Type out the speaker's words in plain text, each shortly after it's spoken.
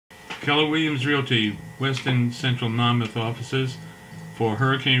Keller Williams Realty, West and Central Monmouth offices for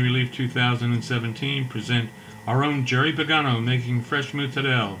Hurricane Relief 2017 present our own Jerry Pagano making fresh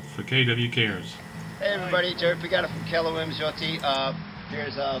mozzarella for KW Cares. Hey everybody, Jerry Pagano from Keller Williams Realty.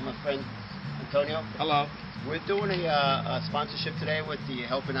 Here's my friend Antonio. Hello. We're doing a sponsorship today with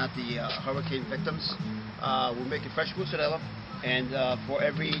helping out the hurricane victims. We're making fresh mozzarella, and for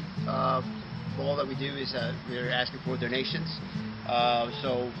every bowl that we do is we're asking for donations.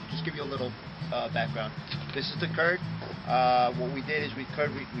 So just give you a little background. This is the curd. What we did is we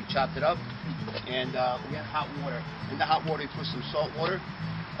chopped it up, and we have hot water. In the hot water we put some salt water,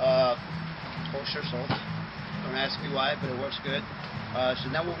 kosher salt. Don't ask me why, but it works good. So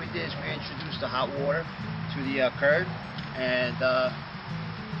now what we did is we introduced the hot water to the curd, and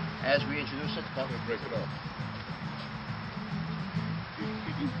as we introduce it, we'll break it up.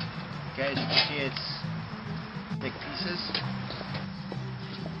 Okay, as you can see, it's big pieces.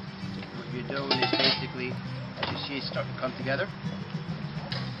 What you're doing is basically, as you see, it's starting to come together.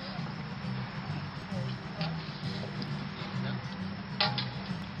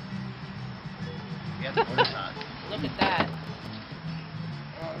 Yeah, the water's hot. Look at that.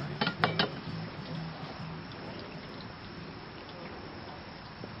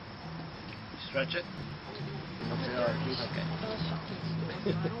 Stretch it. Okay. I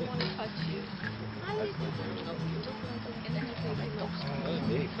don't want to touch you.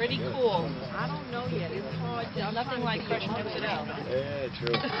 Pretty cool. I don't know yet. It's hard. There's nothing like fresh mozzarella. Yeah,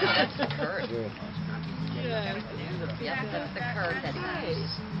 true. That's the curd. Yeah. Yeah, that's the curd that he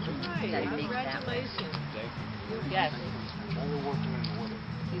uses. That he makes that way. Yes.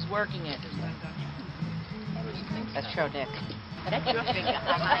 He's working it. That's show Nick. That's your finger.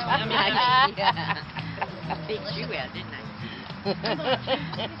 Yeah. I beat you out, didn't I?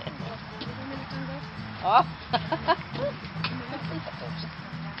 Oh.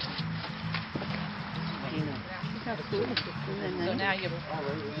 So now you're